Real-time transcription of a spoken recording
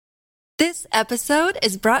This episode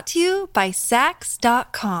is brought to you by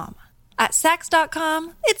Sax.com. At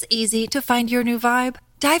Sax.com, it's easy to find your new vibe.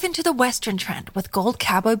 Dive into the Western trend with gold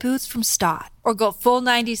cowboy boots from Stott, or go full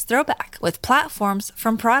 90s throwback with platforms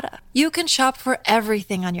from Prada. You can shop for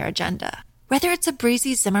everything on your agenda, whether it's a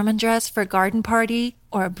breezy Zimmermann dress for a garden party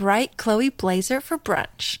or a bright Chloe blazer for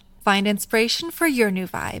brunch. Find inspiration for your new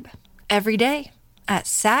vibe every day at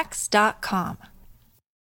Sax.com.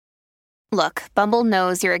 Look, Bumble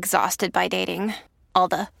knows you're exhausted by dating. All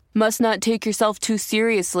the must not take yourself too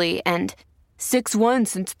seriously and 6'1"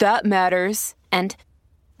 since that matters. And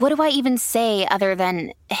what do I even say other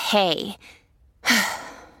than hey?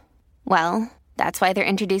 Well, that's why they're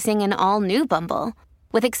introducing an all-new Bumble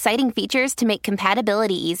with exciting features to make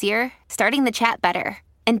compatibility easier, starting the chat better,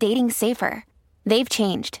 and dating safer. They've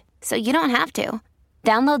changed, so you don't have to.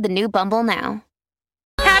 Download the new Bumble now.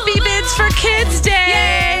 Happy Bids for Kids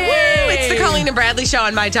Day! Woo! It's the Colleen and Bradley Show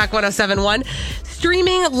on My Talk 1071.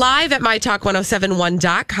 Streaming live at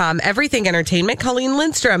MyTalk1071.com. Everything Entertainment. Colleen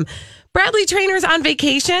Lindstrom. Bradley Trainor's on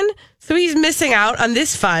vacation, so he's missing out on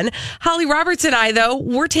this fun. Holly Roberts and I, though,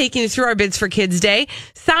 we're taking you through our Bids for Kids Day.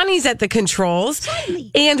 Sonny's at the controls.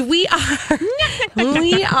 And we are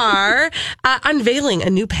unveiling a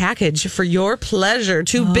new package for your pleasure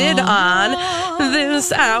to bid on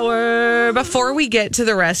this hour. Before we get to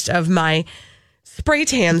the rest of my spray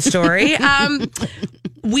tan story,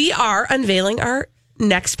 we are unveiling our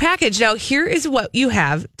next package. Now, here is what you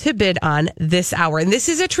have to bid on this hour. And this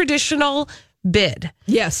is a traditional bid.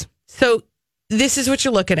 Yes. So this is what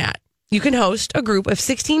you're looking at. You can host a group of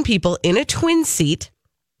 16 people in a twin seat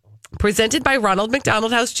presented by Ronald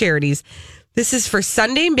McDonald House Charities. This is for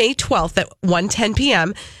Sunday, May 12th at 1:10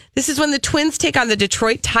 p.m. This is when the Twins take on the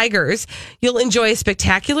Detroit Tigers. You'll enjoy a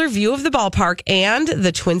spectacular view of the ballpark and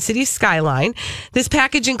the Twin Cities skyline. This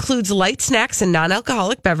package includes light snacks and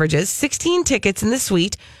non-alcoholic beverages, 16 tickets in the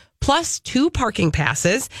suite, plus 2 parking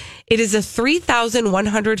passes. It is a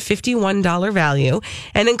 $3,151 value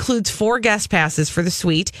and includes 4 guest passes for the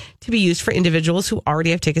suite to be used for individuals who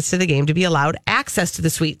already have tickets to the game to be allowed access to the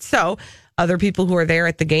suite. So other people who are there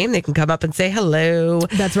at the game, they can come up and say hello.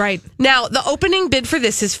 That's right. Now, the opening bid for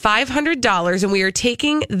this is $500, and we are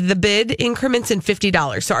taking the bid increments in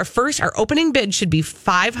 $50. So our opening bid should be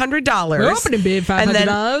 $500. Opening bid, $500. And then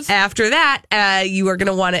after that, you are going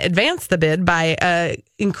to want to advance the bid by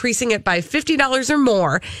increasing it by $50 or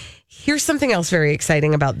more. Here's something else very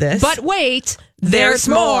exciting about this. But wait, there's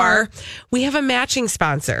more. We have a matching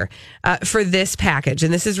sponsor for this package,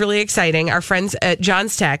 and this is really exciting. Our friends at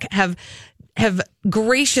John's Tech have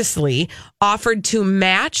graciously offered to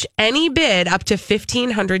match any bid up to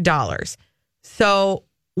 $1,500. So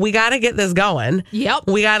we got to get this going. Yep.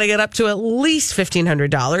 We got to get up to at least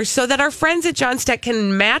 $1,500 so that our friends at John's Tech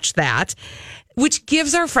can match that, which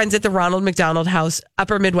gives our friends at the Ronald McDonald House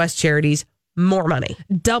Upper Midwest Charities more money.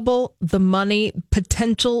 Double the money,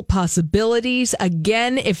 potential possibilities.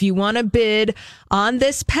 Again, if you want to bid on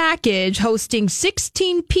this package, hosting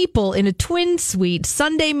 16 people in a twin suite,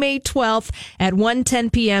 Sunday, May 12th at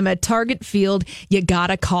 1:10 p.m. at Target Field, you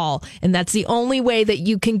gotta call. And that's the only way that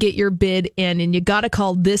you can get your bid in. And you gotta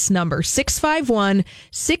call this number,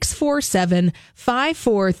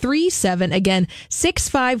 651-647-5437. Again,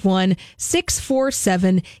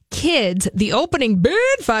 651-647-KIDS. The opening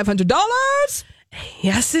bid, $500.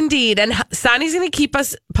 Yes, indeed. And Sonny's going to keep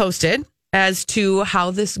us posted as to how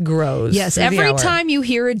this grows. Yes, every time you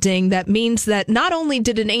hear a ding, that means that not only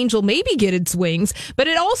did an angel maybe get its wings, but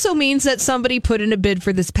it also means that somebody put in a bid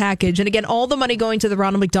for this package. And again, all the money going to the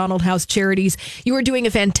Ronald McDonald House Charities. You are doing a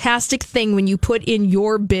fantastic thing when you put in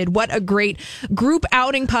your bid. What a great group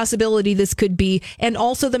outing possibility this could be. And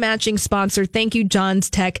also the matching sponsor. Thank you, John's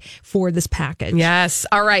Tech, for this package. Yes.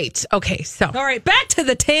 All right. Okay. So. All right. Back to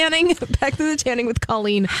the tanning. Back to the tanning with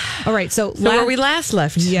Colleen. All right. So where we last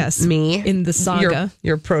left. Yes. Me. In the saga.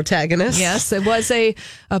 Your protagonist. Yes, it was a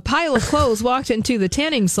pile of clothes walked into the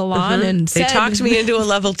tanning salon and they said, talked me into a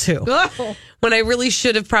level 2 Oh. when I really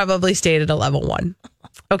should have probably stayed at a level 1.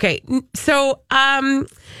 Okay, so I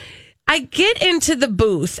get into the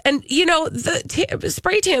booth, and you know the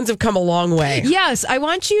spray tans have come a long way. Yes, I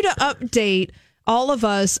want you to update all of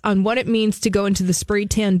us on what it means to go into the spray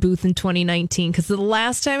tan booth in 2019, because the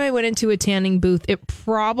last time I went into a tanning booth, it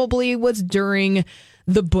probably was during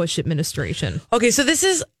the Bush administration. Okay, so this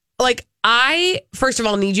is like, I, first of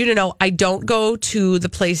all, need you to know I don't go to the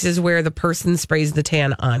places where the person sprays the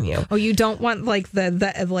tan on you. Oh, you don't want like the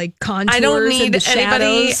like contours. I don't need and the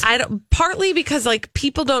anybody. shadows? I don't, partly because like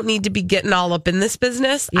people don't need to be getting all up in this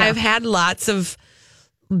business. Yeah. I've had lots of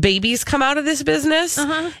babies come out of this business.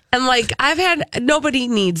 And like,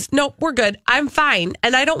 we're good. I'm fine.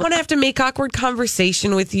 And I don't want to have to make awkward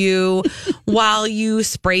conversation with you while you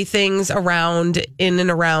spray things around in and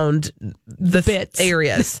around the bits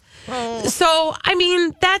areas. So, I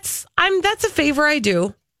mean, that's a favor I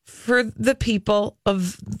do for the people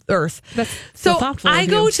of Earth. So I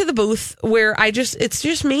go to the booth where it's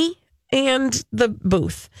just me and the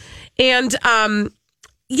booth. And,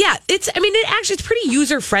 it's pretty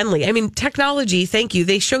user friendly. I mean, technology, thank you.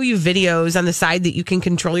 They show you videos on the side that you can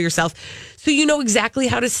control yourself. So you know exactly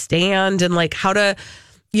how to stand and like how to,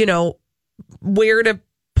 where to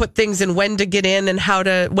put things and when to get in and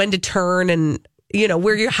when to turn and,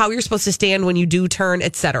 how you're supposed to stand when you do turn,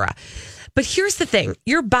 etc. But here's the thing.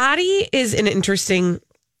 Your body is an interesting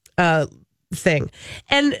thing.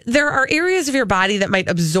 And there are areas of your body that might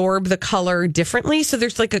absorb the color differently. So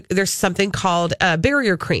there's something called a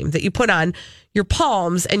barrier cream that you put on your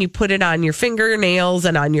palms and you put it on your fingernails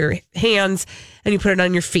and on your hands and you put it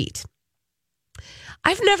on your feet.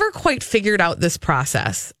 I've never quite figured out this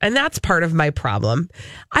process, and that's part of my problem.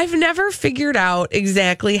 I've never figured out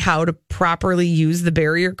exactly how to properly use the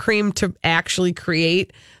barrier cream to actually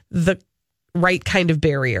create the right kind of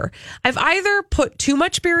barrier. I've either put too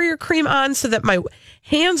much barrier cream on so that my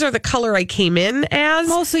hands are the color I came in as.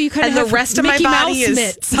 Also, you kind of have the rest of my body is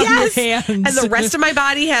mitts on your hands. And the rest of my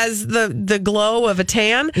body has the glow of a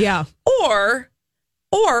tan. Yeah. Or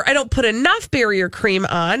I don't put enough barrier cream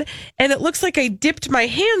on and it looks like I dipped my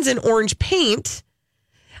hands in orange paint.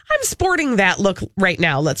 I'm sporting that look right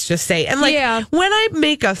now, let's just say. And when I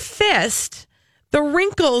make a fist, the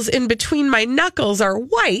wrinkles in between my knuckles are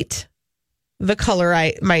white. The color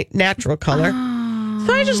my natural color.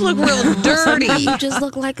 So I just look real dirty. You just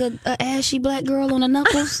look like a ashy black girl on the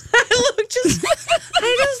knuckles. I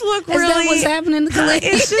just look really. Is that what's happening to Clay?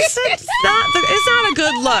 It's not a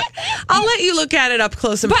good look. I'll let you look at it up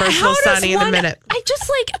close and personal, Sonny, in a minute.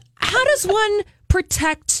 How does one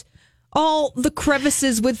protect all the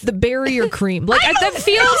crevices with the barrier cream? Like that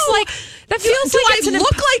feels like I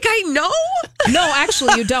look like I know? No,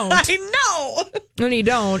 actually you don't. I know. No, you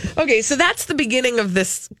don't. Okay, so that's the beginning of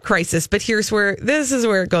this crisis, but this is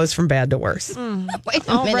where it goes from bad to worse. Wait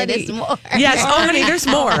a minute, there's more. Yes, honey, there's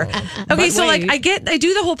more. Okay, so I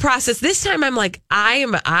do the whole process. This time I'm like,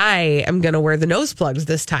 I am going to wear the nose plugs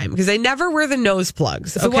this time because I never wear the nose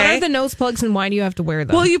plugs. Okay? So what are the nose plugs and why do you have to wear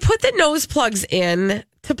them? Well, you put the nose plugs in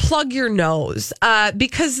to plug your nose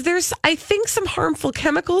because there's, I think, some harmful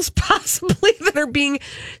chemicals possibly that are being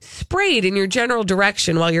sprayed in your general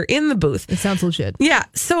direction while you're in the booth. It sounds legit. Yeah.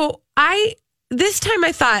 So this time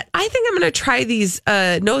I thought, I think I'm going to try these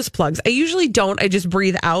nose plugs. I usually don't. I just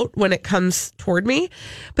breathe out when it comes toward me.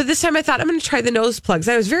 But this time I thought I'm going to try the nose plugs.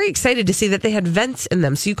 I was very excited to see that they had vents in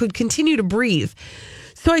them so you could continue to breathe.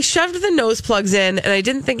 So I shoved the nose plugs in and I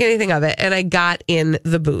didn't think anything of it. And I got in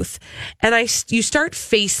the booth and you start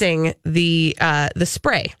facing the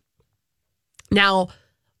spray. Now,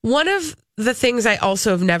 one of the things I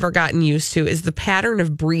also have never gotten used to is the pattern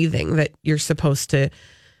of breathing that you're supposed to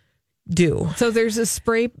do. So there's a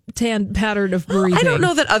spray tan pattern of breathing. I don't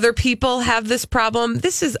know that other people have this problem.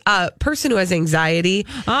 This is a person who has anxiety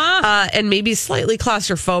and maybe slightly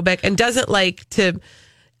claustrophobic and doesn't like to...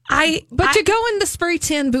 But you go in the spray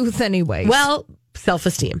tan booth anyway. Well,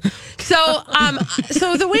 self-esteem. So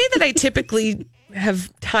the way that I typically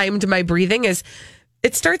have timed my breathing is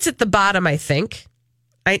it starts at the bottom, I think.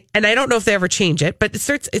 I don't know if they ever change it, but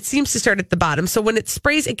it seems to start at the bottom. So when it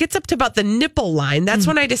sprays, it gets up to about the nipple line. That's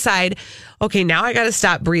when I decide, okay, now I got to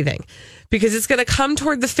stop breathing because it's going to come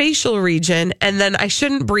toward the facial region. And then I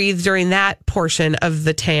shouldn't breathe during that portion of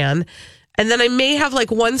the tan. And then I may have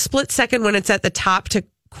like one split second when it's at the top to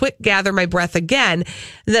quick gather my breath again,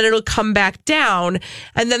 and then it'll come back down,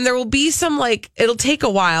 and then there will be some it'll take a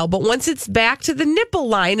while, but once it's back to the nipple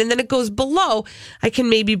line and then it goes below, I can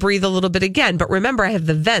maybe breathe a little bit again. But remember, I have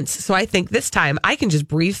the vents, so I think this time I can just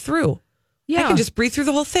breathe through. Yeah, I can just breathe through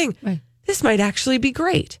the whole thing. Right. This might actually be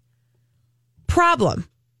great. Problem,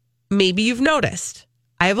 maybe you've noticed,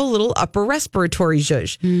 I have a little upper respiratory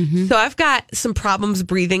zhuzh. Mm-hmm. So I've got some problems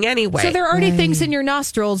breathing anyway. So there are already things in your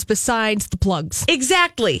nostrils besides the plugs.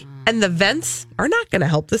 Exactly. And the vents are not going to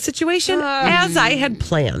help the situation as I had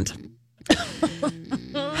planned.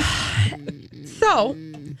 So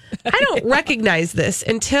I don't recognize this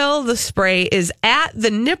until the spray is at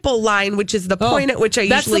the nipple line, which is the point at which I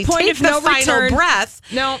usually take the final breath.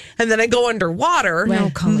 No. And then I go underwater.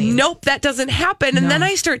 No, Colleen. Nope, that doesn't happen. And then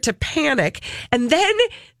I start to panic. And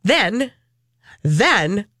then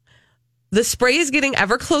the spray is getting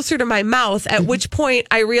ever closer to my mouth, at which point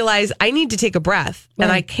I realize I need to take a breath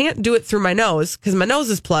and I can't do it through my nose because my nose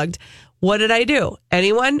is plugged. What did I do?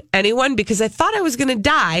 Anyone? Because I thought I was going to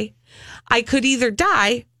die. I could either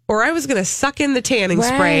die or I was going to suck in the tanning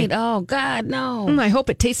spray. Oh, God, no. I hope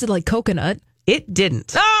it tasted like coconut. It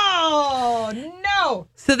didn't. Oh, no.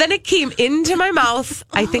 So then it came into my mouth.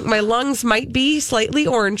 I think my lungs might be slightly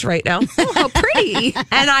orange right now. Oh, how pretty.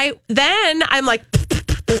 And I'm like,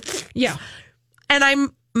 Yeah. and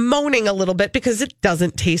I'm moaning a little bit because it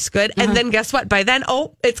doesn't taste good. And then guess what? By then,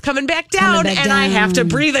 it's coming back down I have to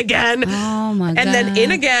breathe again. Oh, my God. And then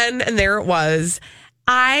in again. And there it was.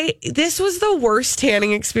 This was the worst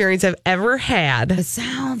tanning experience I've ever had. It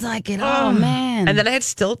sounds like it. Oh, man. And then I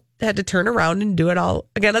had to turn around and do it all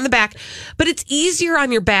again on the back. But it's easier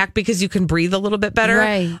on your back because you can breathe a little bit better.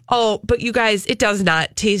 Right. Oh, but you guys, it does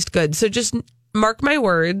not taste good. So just mark my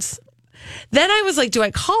words. Then I was like, do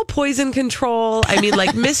I call poison control? I mean,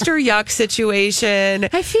 like Mr. Yuck situation.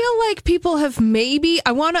 I feel like people have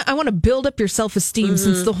I want to build up your self-esteem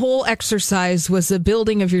since the whole exercise was a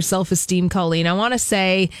building of your self-esteem, Colleen. I want to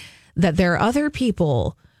say that there are other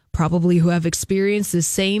people probably who have experienced the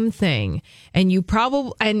same thing. And you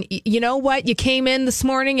know what? You came in this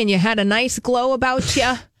morning and you had a nice glow about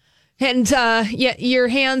you. And your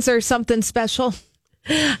hands are something special.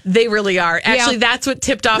 They really are. Actually, that's what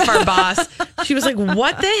tipped off our boss. She was like,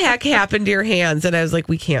 what the heck happened to your hands? And I was like,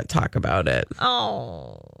 we can't talk about it.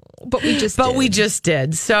 Oh, but we just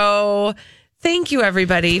did. So thank you,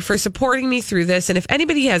 everybody, for supporting me through this. And if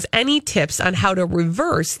anybody has any tips on how to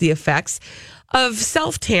reverse the effects of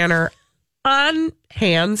self-tanner on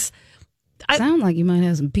hands, Sound like you might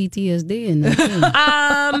have some PTSD in there too.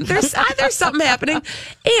 there's something happening.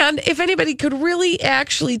 And if anybody could really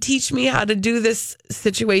actually teach me how to do this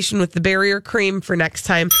situation with the barrier cream for next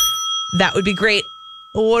time, that would be great.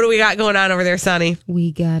 What do we got going on over there, Sonny?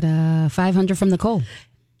 We got $500 from Nicole.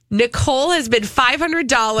 Nicole has bid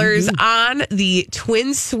 $500 on the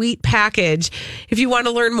Twin Suite package. If you want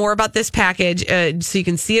to learn more about this package, so you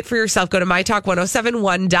can see it for yourself, go to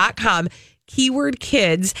mytalk1071.com. Keyword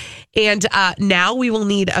kids. And now we will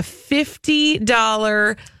need a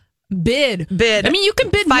 $50 bid. I mean, you can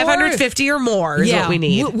bid 550 or more is what we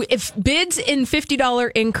need. If bids in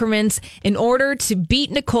 $50 increments in order to beat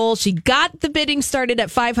Nicole, she got the bidding started at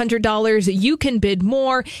 $500. You can bid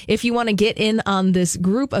more if you want to get in on this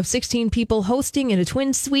group of 16 people hosting in a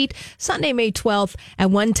twin suite Sunday, May 12th at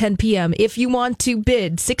 1:10 p.m. If you want to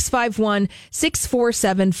bid,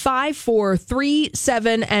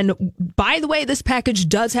 651-647-5437. And by the way, this package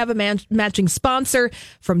does have a matching sponsor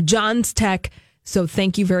from John's Tech. So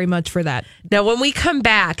thank you very much for that. Now, when we come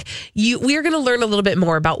back, we are going to learn a little bit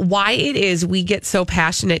more about why it is we get so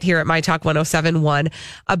passionate here at My Talk 1071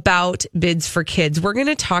 about bids for kids. We're going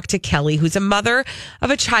to talk to Kelly, who's a mother of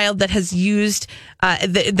a child that has used,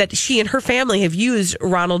 that she and her family have used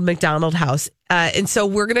Ronald McDonald House. And so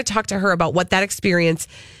we're going to talk to her about what that experience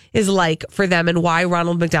is like for them and why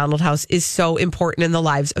Ronald McDonald House is so important in the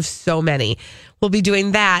lives of so many. We'll be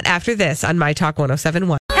doing that after this on My Talk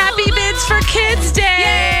 1071. Happy Bids for Kids Day!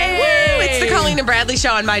 Yay! Woo! It's the Colleen and Bradley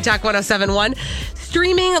Show on My Talk 1071.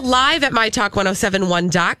 Streaming live at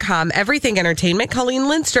mytalk1071.com. Everything Entertainment. Colleen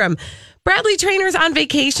Lindstrom. Bradley Trainer's on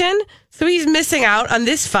vacation, so he's missing out on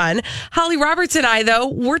this fun. Holly Roberts and I, though,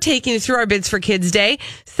 we're taking you through our Bids for Kids Day.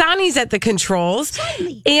 Sonny's at the controls.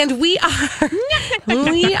 And we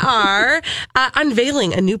are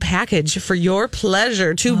unveiling a new package for your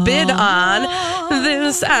pleasure to bid on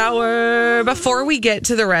this hour. Before we get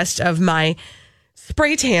to the rest of my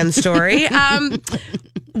spray tan story,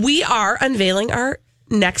 we are unveiling our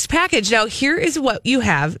next package. Now, here is what you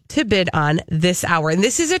have to bid on this hour. And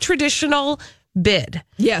this is a traditional bid.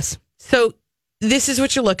 Yes. So this is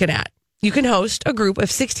what you're looking at. You can host a group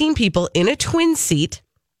of 16 people in a twin seat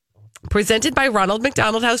presented by Ronald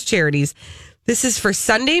McDonald House Charities. This is for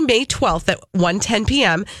Sunday, May 12th at 1:10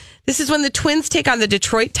 p.m. This is when the Twins take on the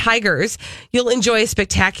Detroit Tigers. You'll enjoy a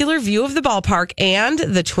spectacular view of the ballpark and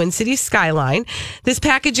the Twin Cities skyline. This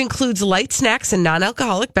package includes light snacks and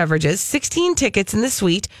non-alcoholic beverages, 16 tickets in the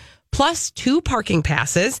suite, plus 2 parking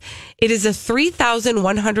passes. It is a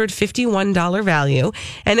 $3,151 value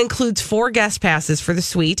and includes 4 guest passes for the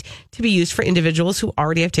suite to be used for individuals who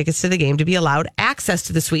already have tickets to the game to be allowed access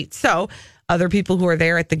to the suite. So other people who are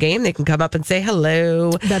there at the game, they can come up and say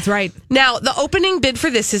hello. That's right. Now, the opening bid for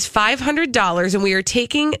this is $500, and we are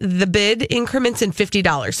taking the bid increments in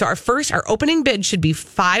 $50. So our opening bid should be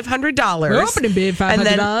 $500. Opening bid, $500. And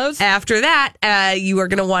then after that, you are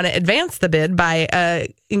going to want to advance the bid by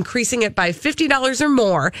increasing it by $50 or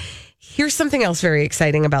more. Here's something else very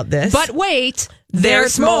exciting about this. But wait,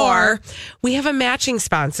 there's more. We have a matching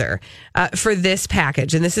sponsor for this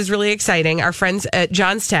package, and this is really exciting. Our friends at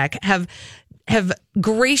John's Tech have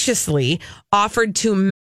graciously offered to.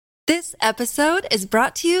 This episode is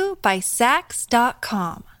brought to you by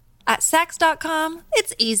Sax.com. At Sax.com,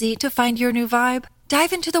 it's easy to find your new vibe.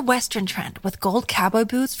 Dive into the Western trend with gold cowboy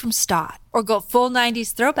boots from Stott, or go full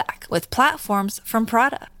 90s throwback with platforms from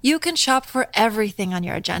Prada. You can shop for everything on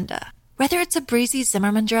your agenda, whether it's a breezy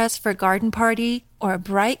Zimmermann dress for a garden party or a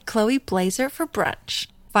bright Chloe blazer for brunch.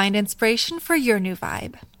 Find inspiration for your new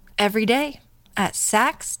vibe every day at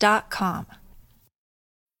Sax.com.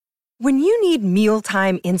 When you need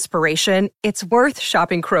mealtime inspiration, it's worth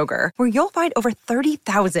shopping Kroger, where you'll find over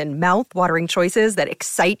 30,000 mouth-watering choices that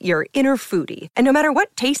excite your inner foodie. And no matter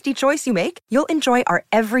what tasty choice you make, you'll enjoy our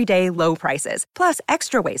everyday low prices, plus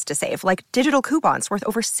extra ways to save, like digital coupons worth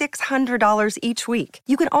over $600 each week.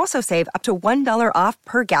 You can also save up to $1 off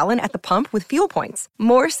per gallon at the pump with fuel points.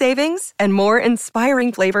 More savings and more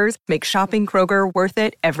inspiring flavors make shopping Kroger worth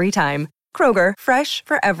it every time. Kroger, fresh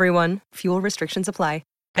for everyone. Fuel restrictions apply.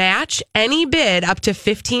 Match any bid up to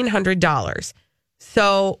 $1,500.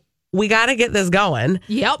 So we got to get this going.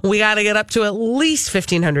 Yep. We got to get up to at least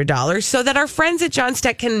 $1,500 so that our friends at John's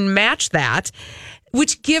Tech can match that,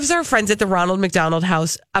 which gives our friends at the Ronald McDonald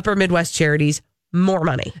House Upper Midwest Charities more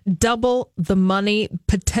money. Double the money,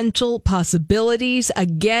 potential possibilities.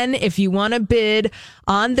 Again, if you want to bid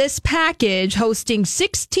on this package, hosting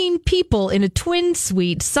 16 people in a twin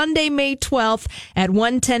suite Sunday, May 12th at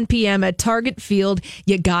 1:10 p.m. at Target Field,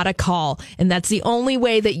 you got to call. And that's the only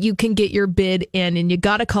way that you can get your bid in. And you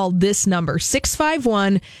got to call this number,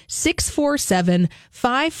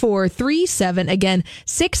 651-647-5437. Again,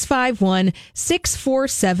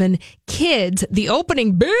 651-647-KIDS. The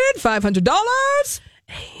opening bid, $500.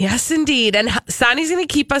 Yes, indeed. And Sonny's going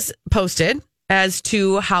to keep us posted as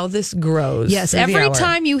to how this grows. Yes, every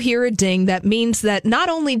time you hear a ding, that means that not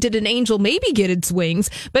only did an angel maybe get its wings,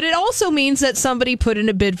 but it also means that somebody put in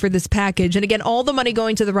a bid for this package. And again, all the money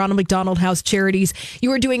going to the Ronald McDonald House Charities.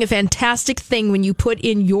 You are doing a fantastic thing when you put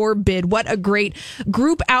in your bid. What a great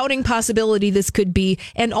group outing possibility this could be.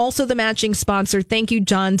 And also the matching sponsor. Thank you,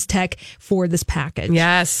 John's Tech, for this package.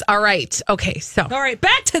 Yes. All right. Okay. So. All right.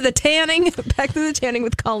 Back to the tanning. Back to the tanning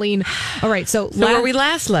with Colleen. All right. So where we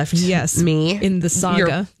last left. Yes. Me. In the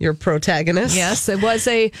saga. Your protagonist. Yes, it was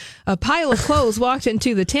a pile of clothes walked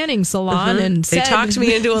into the tanning salon and they said, talked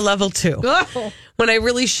me into a level 2 Oh. when I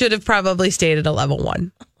really should have probably stayed at a level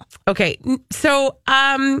 1. Okay, so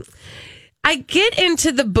I get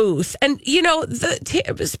into the booth, and you know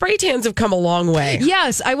the spray tans have come a long way.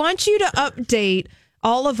 Yes, I want you to update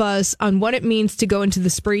all of us on what it means to go into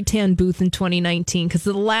the spray tan booth in 2019, because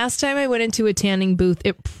the last time I went into a tanning booth,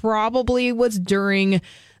 it probably was during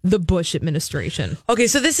the Bush administration. Okay,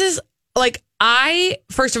 so this is like, I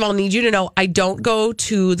first of all need you to know I don't go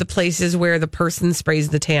to the places where the person sprays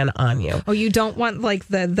the tan on you. Oh, you don't want like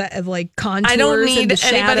the like contours. I don't need and the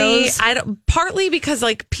anybody. shadows? I don't, partly because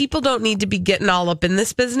like people don't need to be getting all up in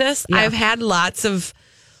this business. Yeah. I've had lots of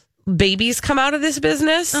babies come out of this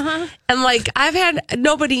business, and like I've had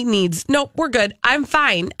nobody needs. Nope, we're good. I'm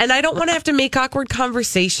fine, and I don't want to have to make awkward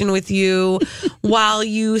conversation with you while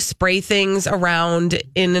you spray things around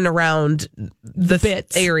in and around the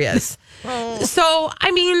bits areas. So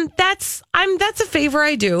I mean that's a favor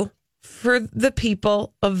I do for the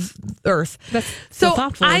people of Earth. That's so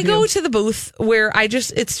thoughtful I of go you. to the booth where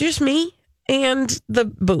it's just me and the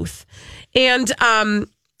booth, and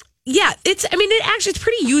yeah, it's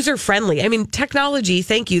pretty user friendly. I mean, technology,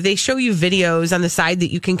 thank you. They show you videos on the side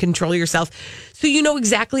that you can control yourself. So you know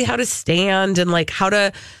exactly how to stand and like how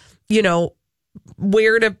to, you know,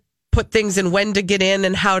 where to put things and when to get in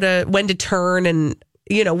and when to turn and,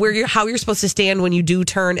 you know, how you're supposed to stand when you do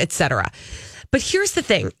turn, etc. But here's the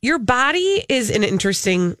thing. Your body is an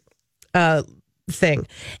interesting thing,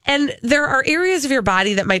 and there are areas of your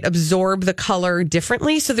body that might absorb the color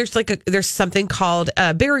differently. So there's something called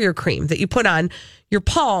a barrier cream that you put on your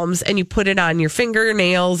palms, and you put it on your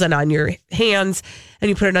fingernails and on your hands, and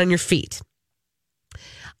you put it on your feet.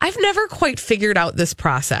 I've never quite figured out this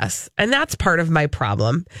process, and that's part of my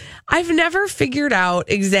problem. I've never figured out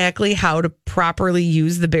exactly how to properly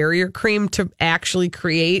use the barrier cream to actually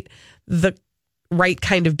create the right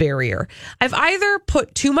kind of barrier. I've either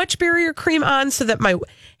put too much barrier cream on so that my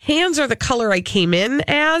hands are the color I came in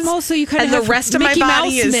as. Also, you kind of and have the rest of my Mickey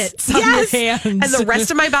body Mouse is mitts on your hands. and the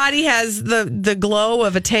rest of my body has the glow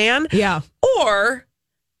of a tan. Yeah. Or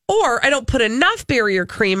I don't put enough barrier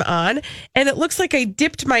cream on, and it looks like I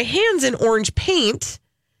dipped my hands in orange paint.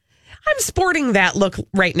 I'm sporting that look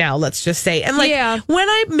right now, let's just say. And when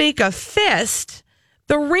I make a fist,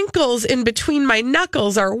 the wrinkles in between my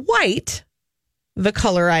knuckles are white, the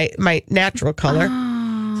color my natural color.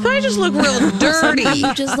 So I just look real dirty.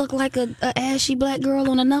 You just look like a ashy black girl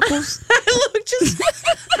on the knuckles. I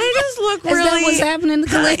just look really. Is that what's happening?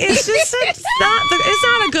 It's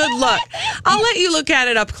not a good look. I'll let you look at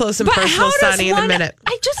it up close and personal, Sonny, in a minute.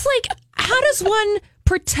 How does one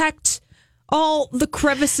protect all the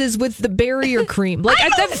crevices with the barrier cream? Like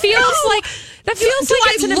that feels like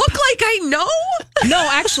I look like I know? No,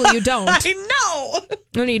 actually, you don't. I know.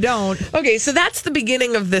 No, you don't. Okay, so that's the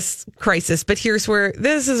beginning of this crisis, but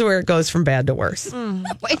this is where it goes from bad to worse.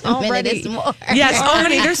 Wait a minute, there's more. Yes,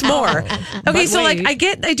 honey, there's more. Okay, so I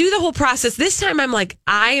do the whole process. This time I'm like,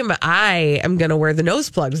 I am going to wear the nose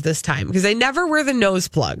plugs this time because I never wear the nose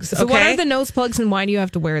plugs. So what are the nose plugs and why do you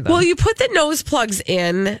have to wear them? Well, you put the nose plugs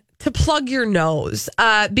in to plug your nose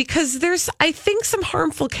because there's, I think, some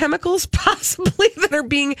harmful chemicals possibly that are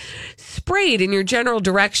being sprayed in your general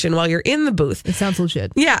direction while you're in the booth. It sounds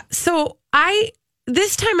legit. Yeah. So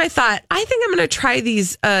this time I thought, I think I'm going to try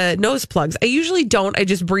these nose plugs. I usually don't. I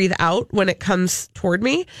just breathe out when it comes toward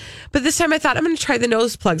me. But this time I thought I'm going to try the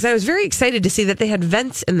nose plugs. I was very excited to see that they had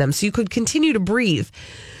vents in them so you could continue to breathe.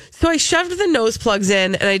 So I shoved the nose plugs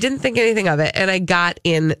in and I didn't think anything of it. And I got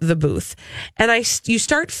in the booth and you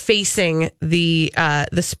start facing the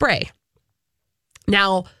spray.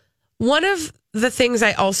 Now, one of the things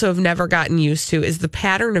I also have never gotten used to is the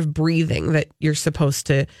pattern of breathing that you're supposed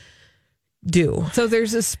to do. So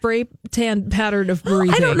there's a spray tan pattern of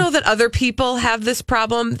breathing. I don't know that other people have this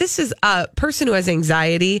problem. This is a person who has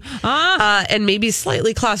anxiety and maybe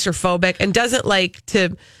slightly claustrophobic and doesn't like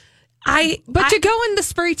to... But you go in the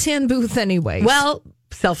spray tan booth anyway. Well,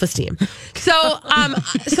 self-esteem. So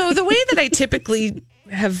the way that I typically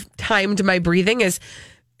have timed my breathing is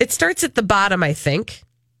it starts at the bottom, I think.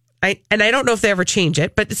 I don't know if they ever change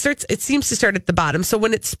it, but it seems to start at the bottom. So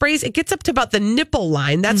when it sprays, it gets up to about the nipple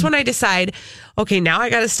line. That's when I decide, okay, now I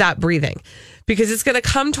got to stop breathing because it's going to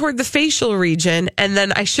come toward the facial region and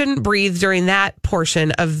then I shouldn't breathe during that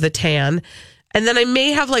portion of the tan. And then I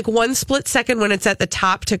may have like one split second when it's at the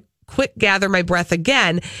top to quick gather my breath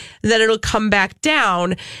again, and then it'll come back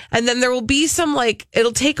down, and then there will be some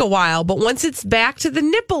it'll take a while, but once it's back to the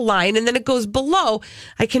nipple line and then it goes below,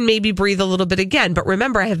 I can maybe breathe a little bit again. But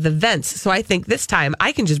remember, I have the vents, so I think this time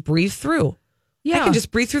I can just breathe through. Yeah. I can just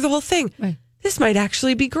breathe through the whole thing. Right. This might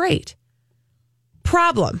actually be great.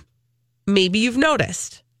 Problem, maybe you've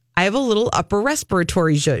noticed, I have a little upper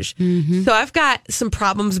respiratory zhuzh. Mm-hmm. So I've got some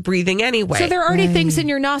problems breathing anyway. So there are already things in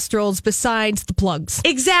your nostrils besides the plugs.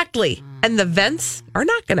 Exactly. And the vents are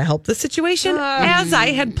not going to help the situation as I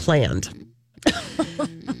had planned.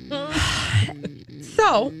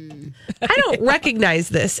 So I don't recognize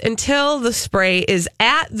this until the spray is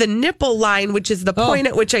at the nipple line, which is the point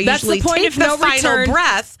at which I usually take the final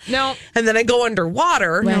breath. No. And then I go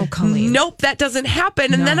underwater. No, Colleen. Nope, that doesn't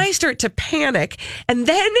happen. And then I start to panic. And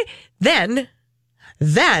then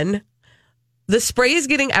the spray is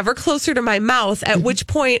getting ever closer to my mouth, at which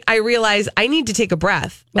point I realize I need to take a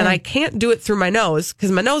breath. And I can't do it through my nose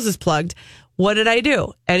because my nose is plugged. What did I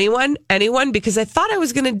do? Anyone? Because I thought I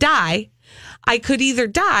was going to die. I could either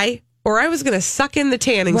die or I was going to suck in the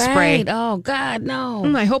tanning spray. Oh, God,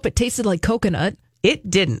 no. I hope it tasted like coconut. It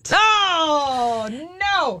didn't. Oh,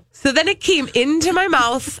 no. So then it came into my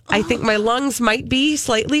mouth. I think my lungs might be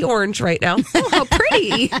slightly orange right now. Oh, how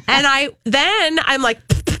pretty. And I'm like...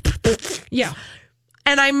 Yeah.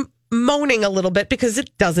 And I'm moaning a little bit because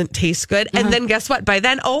it doesn't taste good. And then guess what? By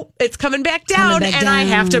then, it's coming back down and I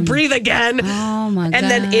have to breathe again. Oh, my God. And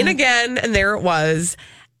then in again. And there it was.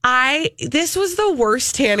 This was the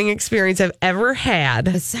worst tanning experience I've ever had.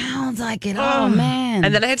 It sounds like it. Oh, man.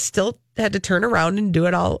 And then I still had to turn around and do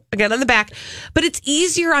it all again on the back. But it's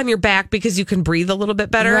easier on your back because you can breathe a little bit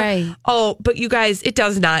better. Right. Oh, but you guys, it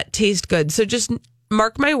does not taste good. So just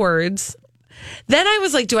mark my words. Then I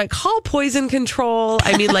was like, do I call poison control?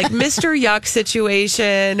 I mean, like Mr. Yuck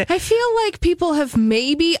situation. I feel like people have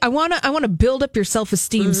I want to build up your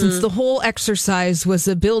self-esteem since the whole exercise was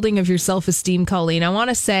a building of your self-esteem, Colleen. I want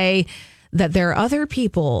to say that there are other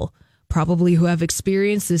people probably who have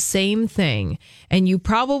experienced the same thing. And you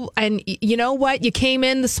know what? You came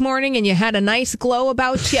in this morning and you had a nice glow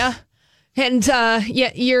about you. And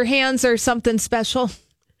your hands are something special.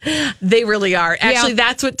 They really are. Actually,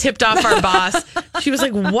 that's what tipped off our boss. She was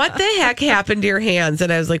like, what the heck happened to your hands?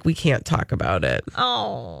 And I was like, we can't talk about it.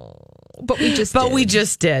 Oh, but we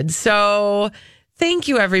just did. So thank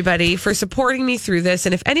you, everybody, for supporting me through this.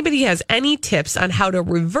 And if anybody has any tips on how to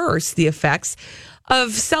reverse the effects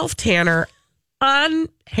of self-tanner, on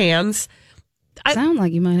hands. Sound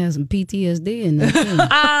like you might have some PTSD in there. Too.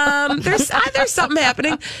 There's something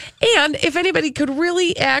happening. And if anybody could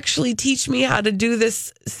really actually teach me how to do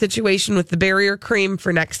this situation with the barrier cream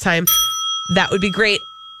for next time, that would be great.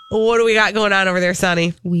 What do we got going on over there,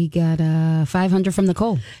 Sonny? We got $500 from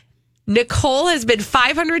Nicole. Nicole has been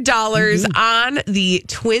 $500 on the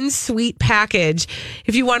Twin Suite package.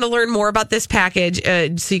 If you want to learn more about this package,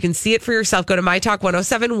 so you can see it for yourself, go to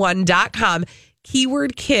mytalk1071.com.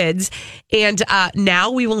 Keyword kids. And now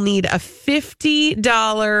we will need a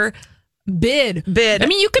 $50 bid. I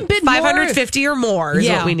mean, you can bid more. 550 or more is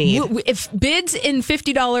what we need. If bids in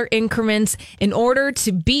 $50 increments, in order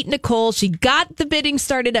to beat Nicole, she got the bidding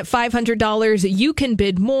started at $500. You can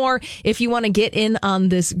bid more if you want to get in on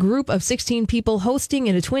this group of 16 people hosting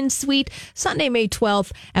in a twin suite Sunday, May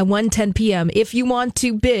 12th at 1:10 p.m. If you want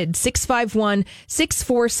to bid,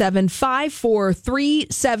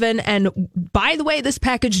 651-647-5437. And by the way, this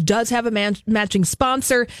package does have a matching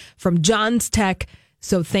sponsor from John's Tech.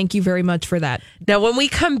 So thank you very much for that. Now, when we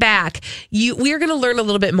come back, we are going to learn a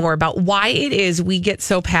little bit more about why it is we get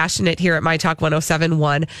so passionate here at My Talk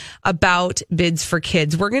 1071 about bids for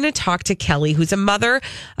kids. We're going to talk to Kelly, who's a mother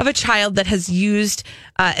of a child that has used,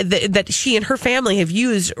 that she and her family have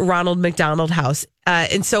used Ronald McDonald House.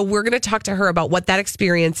 And so we're going to talk to her about what that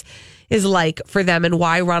experience is like for them and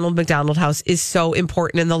why Ronald McDonald House is so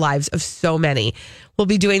important in the lives of so many. We'll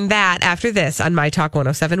be doing that after this on My Talk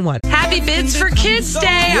 1071. Happy Bids for Kids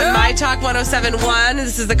Day on My Talk 1071.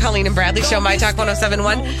 This is the Colleen and Bradley Show, My Talk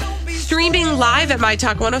 1071. Streaming live at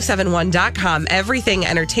MyTalk1071.com. Everything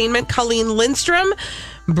Entertainment. Colleen Lindstrom.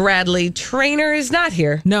 Bradley Trainer is not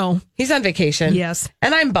here. No. He's on vacation. Yes.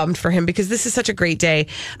 And I'm bummed for him because this is such a great day.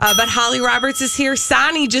 But Holly Roberts is here.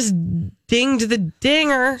 Sonny just dinged the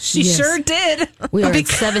dinger. She sure did. We are at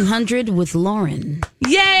 700 with Lauren.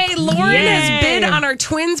 Yay! Lauren has bid on our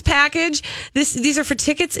twins package. These are for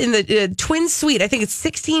tickets in the twin suite. I think it's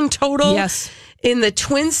 16 total. Yes. In the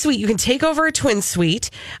twin suite, you can take over a twin suite,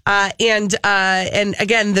 and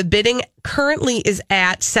again, the bidding currently is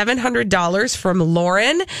at $700 from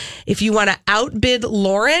Lauren. If you want to outbid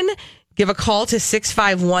Lauren, give a call to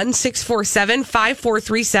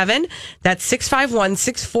 651-647-5437. That's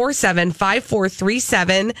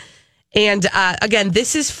 651-647-5437. And again,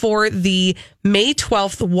 this is for the May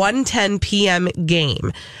 12th, 1:10 p.m.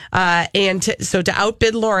 game. So to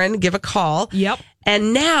outbid Lauren, give a call. Yep.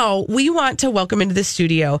 And now we want to welcome into the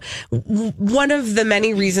studio one of the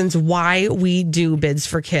many reasons why we do bids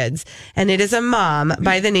for kids. And it is a mom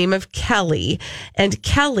by the name of Kelly. And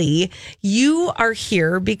Kelly, you are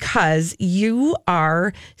here because you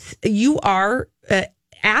are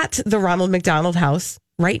at the Ronald McDonald House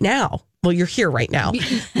right now. Well, you're here right now,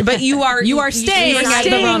 but you are staying at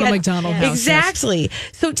the Ronald McDonald House. Exactly. Yes.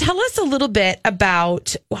 So tell us a little bit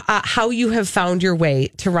about how you have found your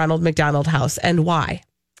way to Ronald McDonald House and why.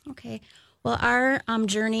 Okay. Well, our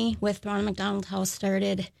journey with Ronald McDonald House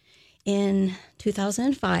started in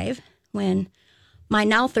 2005 when my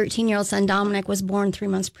now 13-year-old son Dominic was born 3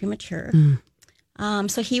 months premature.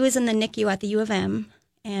 So he was in the NICU at the U of M,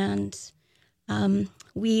 and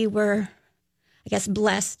we were, I guess,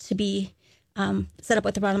 blessed to be set up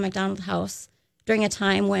with the Ronald McDonald House during a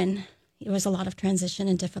time when there was a lot of transition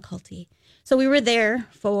and difficulty. So we were there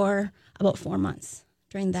for about 4 months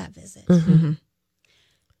during that visit. Mm-hmm.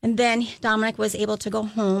 And then Dominic was able to go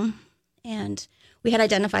home, and we had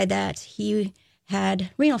identified that he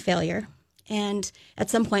had renal failure and at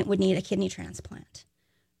some point would need a kidney transplant.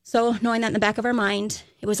 So knowing that in the back of our mind,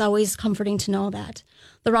 it was always comforting to know that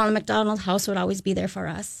the Ronald McDonald House would always be there for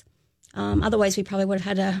us. Otherwise, we probably would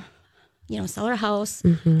have had to, sell our house,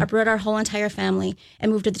 uproot our whole entire family,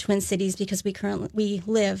 and move to the Twin Cities because we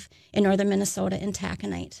live in northern Minnesota in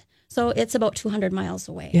Taconite. So it's about 200 miles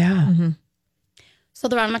away. Yeah. Mm-hmm. So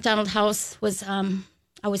the Ronald McDonald House was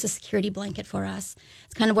always a security blanket for us.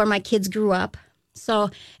 It's kind of where my kids grew up. So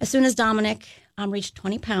as soon as Dominic reached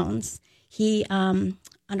 20 pounds, he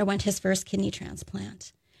underwent his first kidney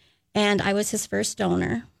transplant. And I was his first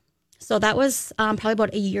donor. So that was probably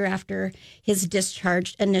about a year after his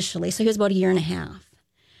discharge initially. So he was about a year and a half.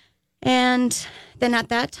 And then at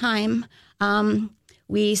that time,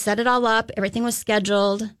 we set it all up. Everything was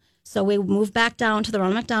scheduled. So we moved back down to the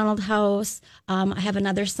Ronald McDonald House. I have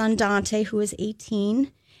another son, Dante, who is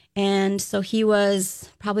 18. And so he was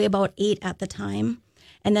probably about 8 at the time.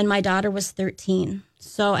 And then my daughter was 13.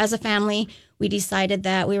 So as a family, we decided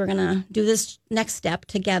that we were going to do this next step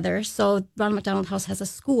together. So Ronald McDonald House has a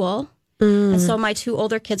school. And so my 2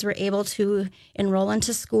 older kids were able to enroll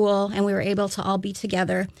into school, and we were able to all be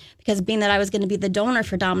together, because being that I was going to be the donor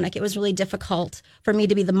for Dominic, it was really difficult for me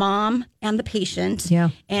to be the mom and the patient. Yeah.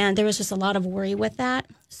 And there was just a lot of worry with that.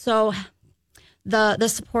 So the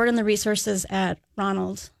support and the resources at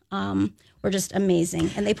Ronald were just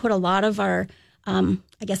amazing. And they put a lot of our,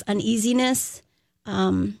 uneasiness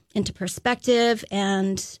into perspective,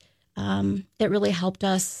 and it really helped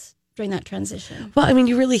us during that transition. Well, I mean,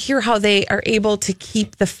 you really hear how they are able to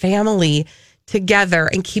keep the family together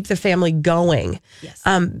and keep the family going. Yes.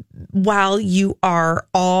 While you are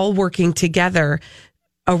all working together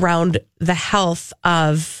around the health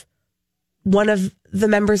of one of the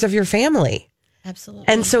members of your family. Absolutely.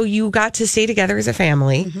 And so you got to stay together as a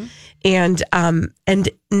family. And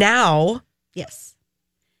now. Yes.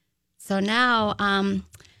 So now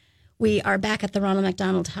we are back at the Ronald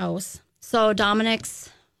McDonald House. So Dominic's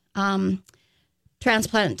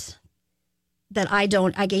transplant that I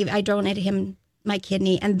donated him my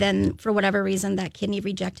kidney, and then for whatever reason that kidney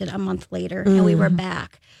rejected a month later, and we were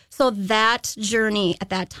back. So that journey at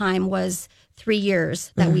that time was 3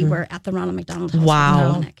 years that we were at the Ronald McDonald House. Wow.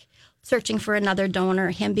 With Dominic, searching for another donor,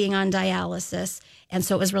 him being on dialysis, and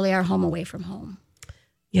so it was really our home away from home.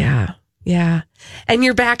 Yeah. Yeah. And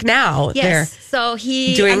you're back now. Yes. So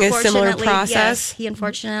he doing a similar unfortunately- process. Yes, he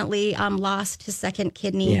unfortunately lost his second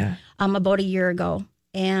kidney about a year ago.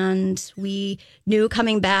 And we knew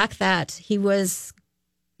coming back that he was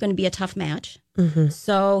going to be a tough match.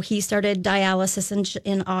 So he started dialysis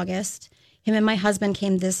in August. Him and my husband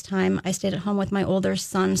came this time. I stayed at home with my older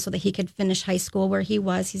son so that he could finish high school where he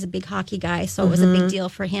was. He's a big hockey guy, so it was a big deal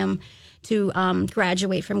for him to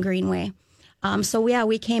graduate from Greenway.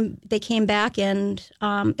 They came back, and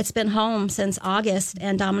it's been home since August,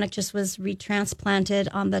 and Dominic just was retransplanted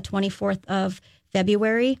on the 24th of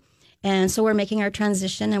February. And so we're making our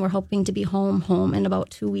transition, and we're hoping to be home in about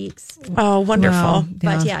 2 weeks. Oh, wonderful. Wow.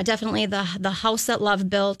 But yeah, definitely the house that Love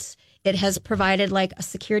built, it has provided like a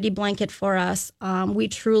security blanket for us. We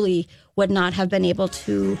truly would not have been able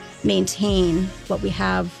to maintain what we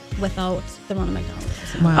have without the Ronald McDonald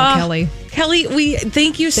House. Wow, Kelly. Kelly, we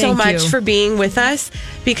thank you so Thank much you. for being with us,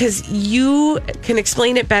 because you can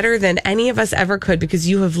explain it better than any of us ever could, because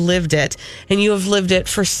you have lived it, and you have lived it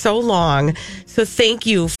for so long. So thank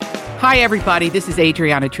you. Hi, everybody. This is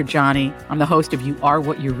Adriana Trajani. I'm the host of You Are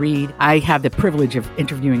What You Read. I have the privilege of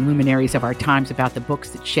interviewing luminaries of our times about the books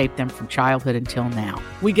that shaped them from childhood until now.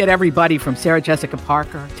 We get everybody from Sarah Jessica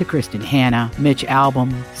Parker to Kristen Hanna, Mitch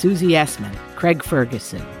Albom, Susie Essman, Craig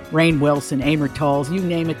Ferguson, Rainn Wilson, Amor Tolls, you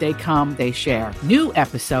name it, they come, they share. New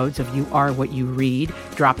episodes of You Are What You Read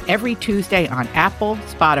drop every Tuesday on Apple,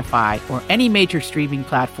 Spotify, or any major streaming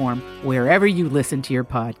platform wherever you listen to your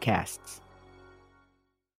podcasts.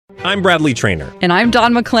 I'm Bradley Trainer. And I'm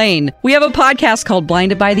Don McClain. We have a podcast called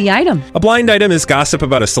Blinded by the Item. A blind item is gossip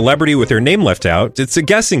about a celebrity with their name left out. It's a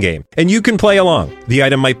guessing game, and you can play along. The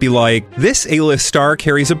item might be like, this A-list star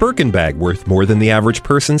carries a Birkin bag worth more than the average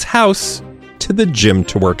person's house to the gym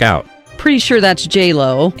to work out. Pretty sure that's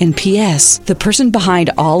J-Lo. And P.S. the person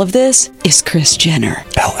behind all of this is Kris Jenner,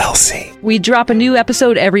 LLC. We drop a new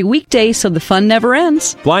episode every weekday so the fun never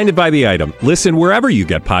ends. Blinded by the Item. Listen wherever you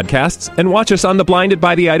get podcasts, and watch us on the Blinded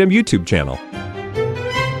by the Item YouTube channel.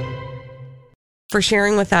 For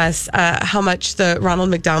sharing with us how much the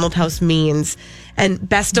Ronald McDonald House means. And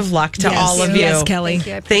best of luck to all of you. Yes, Kelly. Thank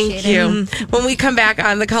you. I Thank appreciate you. it. When we come back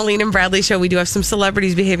on the Colleen and Bradley show, we do have some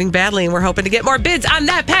celebrities behaving badly, and we're hoping to get more bids on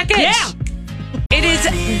that package. Yeah. It is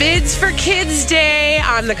Bids for Kids Day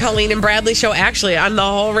on the Colleen and Bradley show, actually on the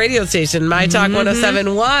whole radio station, My Talk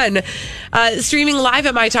 1071. Streaming live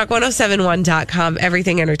at MyTalk1071.com.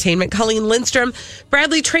 Everything Entertainment. Colleen Lindstrom.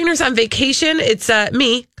 Bradley Trainer's on vacation. It's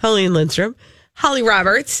me, Colleen Lindstrom, Holly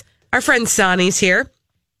Roberts, our friend Sonny's here.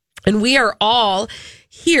 And we are all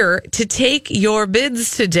here to take your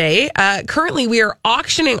bids today. Currently, we are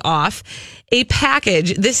auctioning off a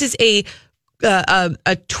package. This is a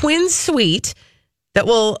twin suite that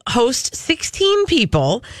will host 16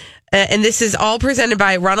 people. And this is all presented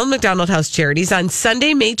by Ronald McDonald House Charities on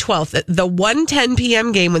Sunday, May 12th, at the 1:10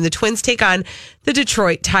 p.m. game when the Twins take on the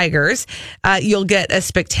Detroit Tigers. You'll get a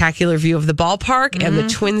spectacular view of the ballpark and the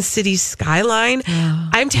Twin Cities skyline.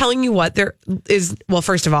 I'm telling you what, there is, well,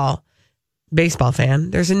 first of all, baseball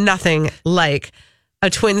fan, there's nothing like a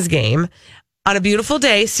Twins game. on a beautiful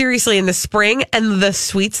day, seriously, in the spring, and the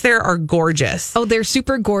suites there are gorgeous. Oh, they're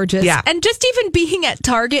super gorgeous. Yeah. And just even being at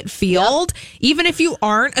Target Field, even if you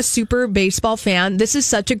aren't a super baseball fan, this is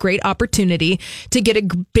such a great opportunity to get a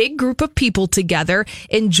big group of people together,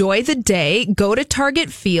 enjoy the day, go to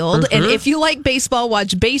Target Field. And if you like baseball,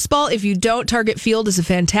 watch baseball. If you don't, Target Field is a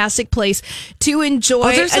fantastic place to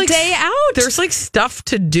enjoy a day out. There's like stuff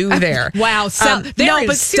to do there. Wow. No,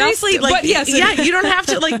 but seriously, like, yes. yeah, you don't have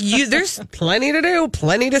to, like, there's plenty to do,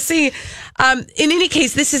 plenty to see. In any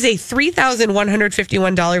case, this is a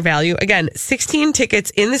 $3,151 value. Again, 16 tickets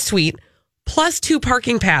in the suite, plus 2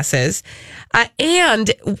 parking passes.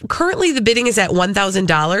 And currently the bidding is at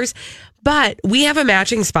 $1,000. But we have a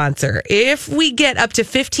matching sponsor. If we get up to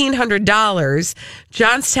 $1,500,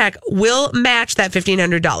 John's Tech will match that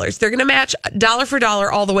 $1,500. They're going to match dollar for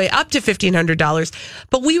dollar all the way up to $1,500.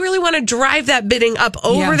 But we really want to drive that bidding up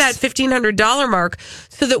over that $1,500 mark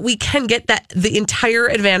so that we can get the entire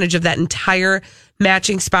advantage of that entire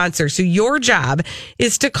matching sponsor. So your job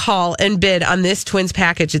is to call and bid on this Twins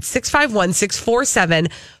package. It's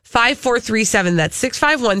 651-647-5437. That's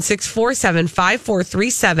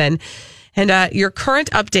 651-647-5437. And your current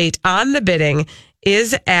update on the bidding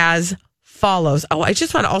is as follows. Oh, I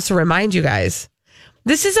just want to also remind you guys,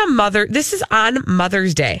 this is on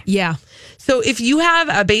Mother's Day. Yeah. So if you have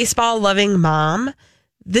a baseball loving mom,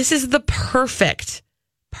 this is the perfect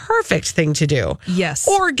thing to do. Yes.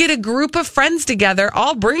 Or get a group of friends together.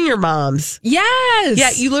 I'll bring your moms. Yes. Yeah,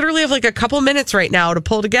 you literally have like a couple minutes right now to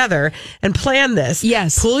pull together and plan this.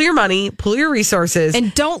 Yes. Pool your money, pool your resources.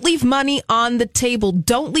 And don't leave money on the table.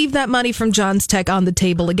 Don't leave that money from John's Tech on the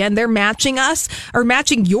table. Again, they're matching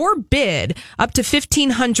your bid up to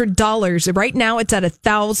 $1,500. Right now it's at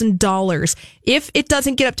 $1,000. If it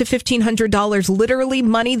doesn't get up to $1,500, literally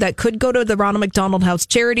money that could go to the Ronald McDonald House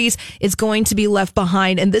Charities is going to be left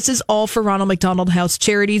behind. And this is all for Ronald McDonald House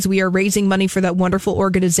Charities. We are raising money for that wonderful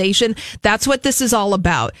organization. That's what this is all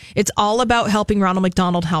about. It's all about helping Ronald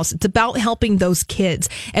McDonald House. It's about helping those kids.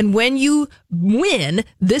 And when you win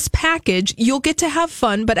this package, you'll get to have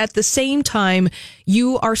fun, but at the same time,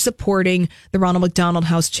 you are supporting the Ronald McDonald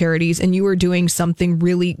House Charities, and you are doing something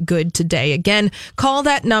really good today. Again, call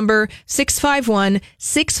that number,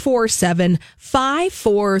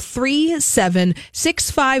 651-647-5437,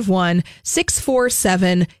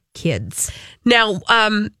 651-647 kids. Now,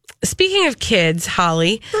 speaking of kids,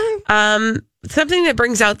 Holly, something that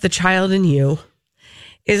brings out the child in you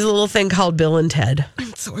is a little thing called Bill and Ted.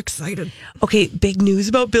 I'm so excited. Okay, big news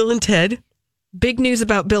about Bill and Ted. Big news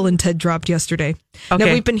about Bill and Ted dropped yesterday. Okay.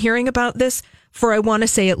 Now, we've been hearing about this for, I want to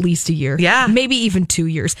say, at least a year. Yeah. Maybe even 2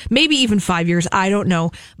 years. Maybe even 5 years. I don't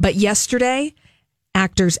know. But yesterday,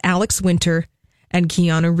 actors Alex Winter and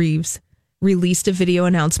Keanu Reeves released a video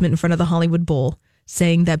announcement in front of the Hollywood Bowl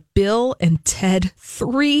saying that Bill and Ted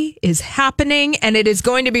 3 is happening and it is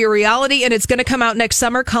going to be a reality and it's going to come out next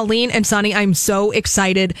summer. Colleen and Sonny, I'm so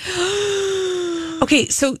excited. Okay,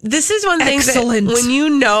 so this is one thing that when you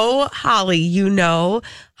know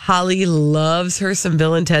Holly loves her some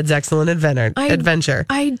Bill and Ted's Excellent Adventure.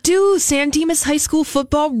 I do. San Dimas High School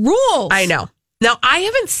football rules. I know. Now, I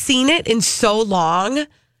haven't seen it in so long.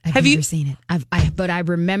 Have you seen it? But I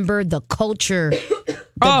remember the culture.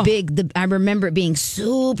 I remember it being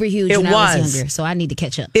super huge when I was younger, so I need to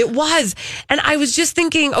catch up. It was. And I was just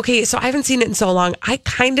thinking, okay, so I haven't seen it in so long. I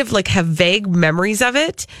kind of like have vague memories of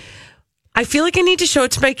it. I feel like I need to show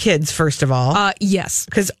it to my kids, first of all. Yes.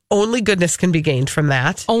 Because only goodness can be gained from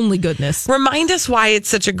that. Only goodness. Remind us why it's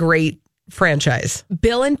such a great franchise.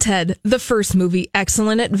 Bill and Ted, the first movie,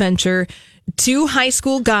 Excellent Adventure. 2 high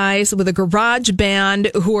school guys with a garage band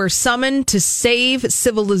who are summoned to save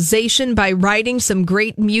civilization by writing some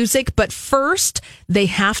great music. But first, they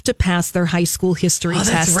have to pass their high school history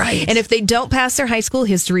test. That's right. And if they don't pass their high school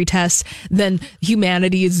history test, then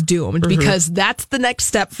humanity is doomed because that's the next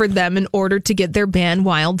step for them in order to get their band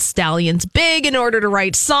Wild Stallions big, in order to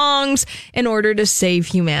write songs, in order to save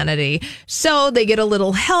humanity. So they get a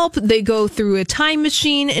little help. They go through a time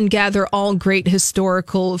machine and gather all great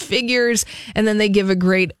historical figures. And then they give a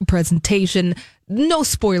great presentation. No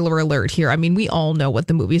spoiler alert here. I mean, we all know what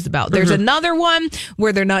the movie's about. There's another one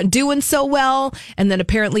where they're not doing so well. And then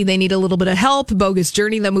apparently they need a little bit of help. Bogus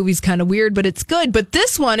Journey. That movie's kind of weird, but it's good. But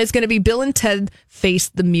this one is going to be Bill and Ted Face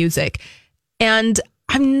the Music. And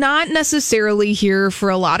I'm not necessarily here for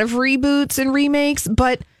a lot of reboots and remakes,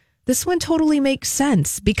 but This one totally makes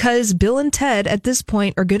sense because Bill and Ted at this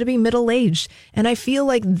point are going to be middle-aged. And I feel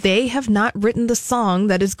like they have not written the song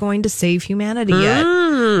that is going to save humanity yet.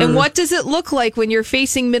 And what does it look like when you're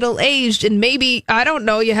facing middle-aged and maybe, I don't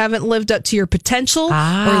know, you haven't lived up to your potential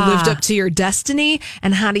or lived up to your destiny?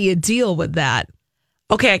 And how do you deal with that?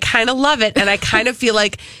 Okay, I kind of love it. And I kind of feel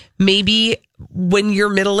like maybe when you're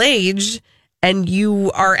middle-aged and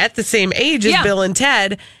you are at the same age as Bill and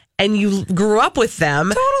Ted and you grew up with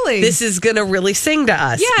them, totally, this is going to really sing to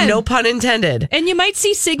us. Yeah. No pun intended. And you might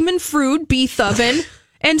see Sigmund Freud, Beethoven,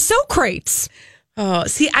 and Socrates. Oh,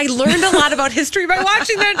 see, I learned a lot about history by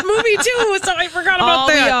watching that movie, too, so I forgot about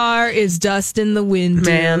that. All we are is dust in the wind,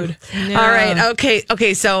 dude. Yeah. All right,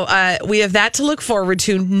 okay, so we have that to look forward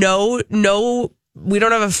to. No, we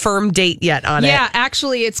don't have a firm date yet on it. Yeah,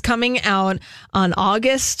 actually, it's coming out on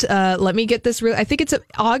August. Let me get this real. I think it's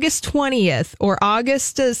August 20th or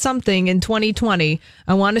August something in 2020.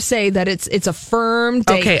 I want to say that it's a firm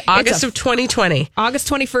date. Okay, August of 2020. August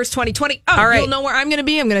 21st, 2020. Oh, all right. You'll know where I'm going to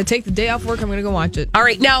be. I'm going to take the day off work. I'm going to go watch it. All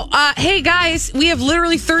right. Now, hey, guys, we have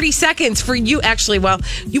literally 30 seconds for you. Actually,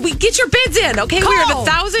 we get your bids in, okay? We have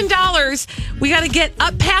 $1,000. We got to get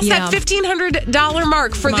up past that $1,500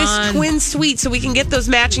 mark for this twin suite so we can get those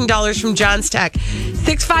matching dollars from John's Tech.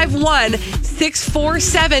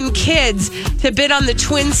 651-647-KIDS to bid on the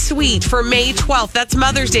twin suite for May 12th. That's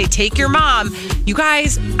Mother's Day. Take your mom. You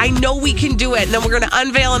guys, I know we can do it. And then we're going to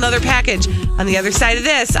unveil another package on the other side of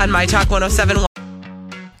this on My Talk 107.1.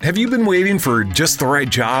 Have you been waiting for just the right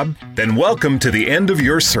job? Then welcome to the end of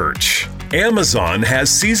your search. Amazon has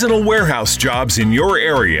seasonal warehouse jobs in your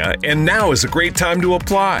area, and now is a great time to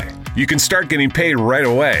apply. You can start getting paid right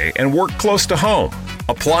away and work close to home.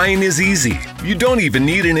 Applying is easy. You don't even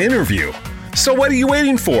need an interview. So what are you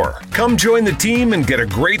waiting for? Come join the team and get a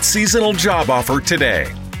great seasonal job offer today.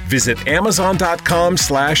 Visit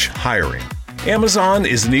Amazon.com/hiring. Amazon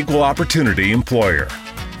is an equal opportunity employer.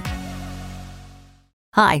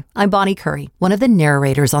 Hi, I'm Bonnie Curry, one of the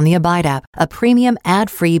narrators on the Abide app, a premium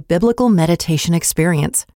ad-free biblical meditation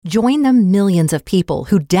experience. Join the millions of people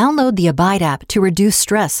who download the Abide app to reduce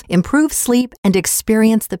stress, improve sleep, and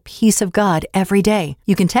experience the peace of God every day.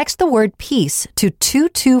 You can text the word peace to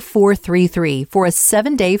 22433 for a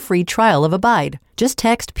 7-day free trial of Abide. Just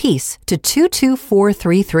text peace to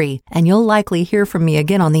 22433 and you'll likely hear from me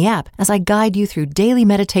again on the app as I guide you through daily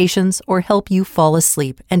meditations or help you fall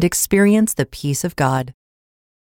asleep and experience the peace of God.